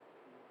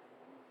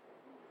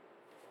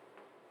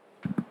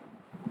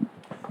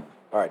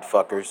Alright,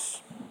 fuckers.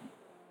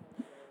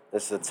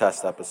 This is a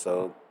test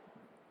episode.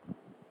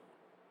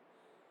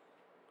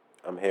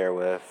 I'm here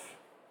with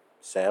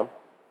Sam,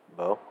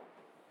 Bo,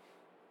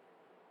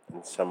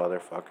 and some other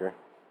fucker.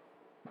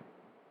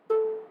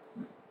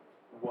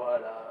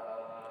 What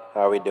up?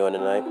 How are we doing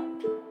tonight?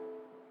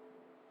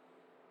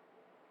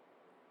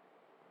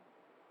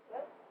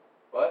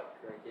 What?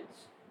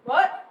 Crickets.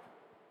 What?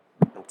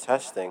 I'm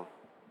testing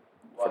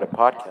for the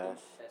What? podcast.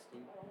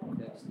 Testing.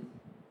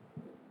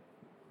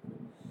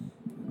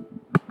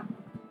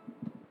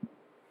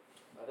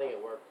 I think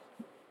it worked.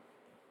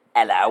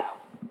 Hello.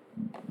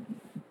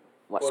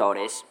 What's all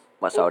this?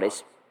 What's all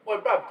this?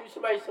 Wait, bruv, do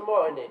somebody some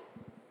more in it.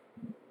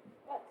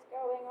 What's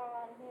going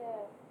on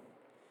here?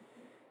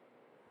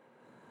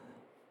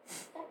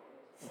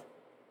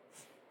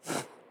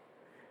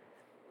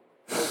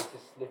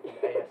 Just sniffing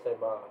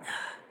ASMR.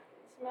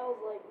 It smells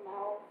like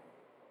mouth.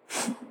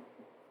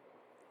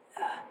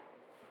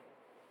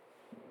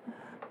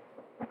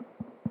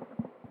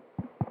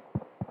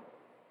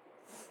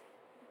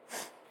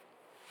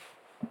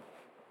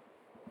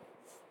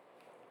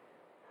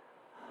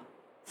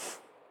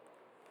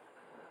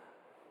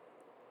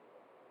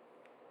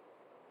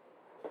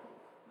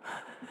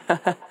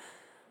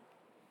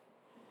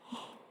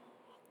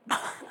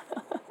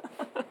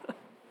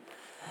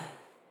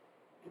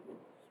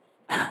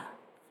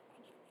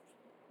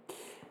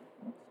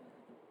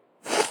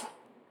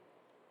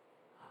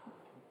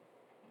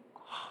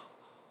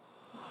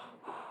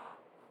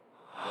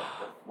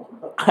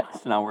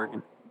 It's not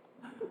working.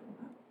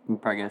 You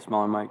probably get a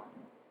smaller mic.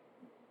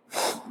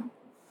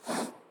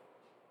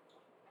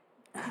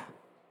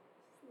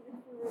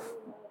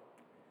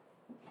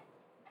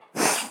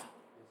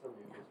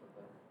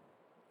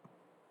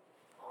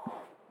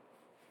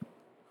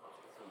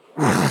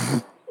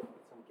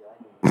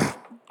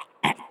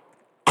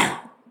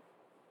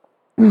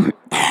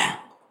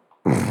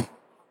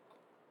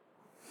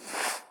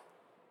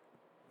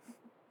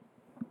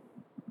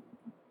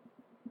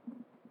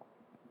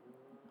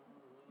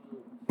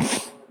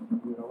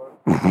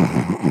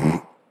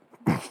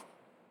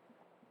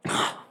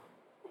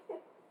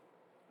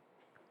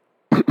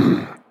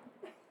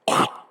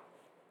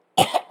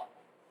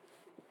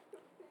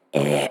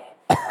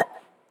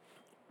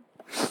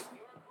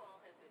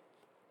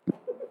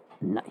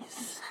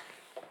 Nice.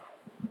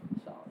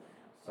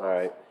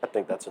 Alright, I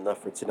think that's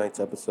enough for tonight's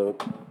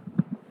episode.